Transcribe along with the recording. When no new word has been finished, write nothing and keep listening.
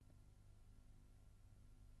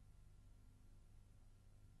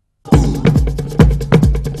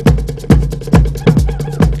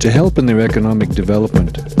To help in their economic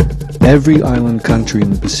development, every island country in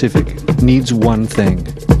the Pacific needs one thing: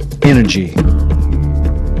 energy.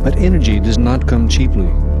 But energy does not come cheaply.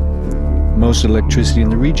 Most electricity in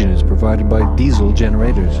the region is provided by diesel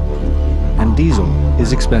generators, and diesel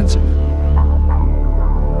is expensive.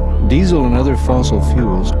 Diesel and other fossil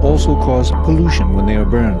fuels also cause pollution when they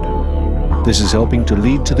are burned. This is helping to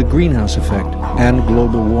lead to the greenhouse effect and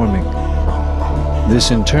global warming.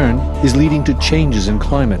 This in turn is leading to changes in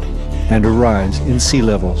climate and a rise in sea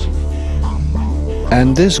levels.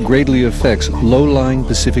 And this greatly affects low-lying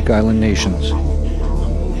Pacific Island nations.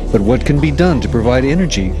 But what can be done to provide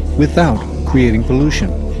energy without creating pollution?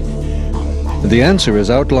 The answer is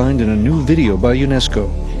outlined in a new video by UNESCO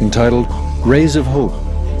entitled Rays of Hope: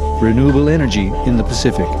 Renewable Energy in the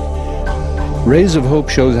Pacific. Rays of Hope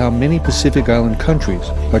shows how many Pacific Island countries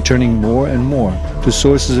are turning more and more to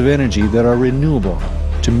sources of energy that are renewable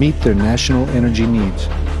to meet their national energy needs.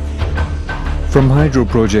 From hydro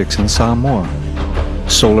projects in Samoa,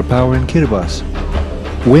 solar power in Kiribati,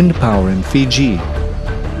 wind power in Fiji,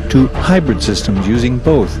 to hybrid systems using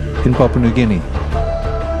both in Papua New Guinea.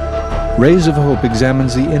 Rays of Hope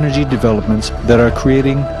examines the energy developments that are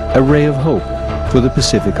creating a ray of hope for the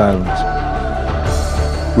Pacific Islands.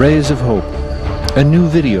 Rays of Hope, a new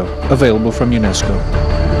video available from UNESCO.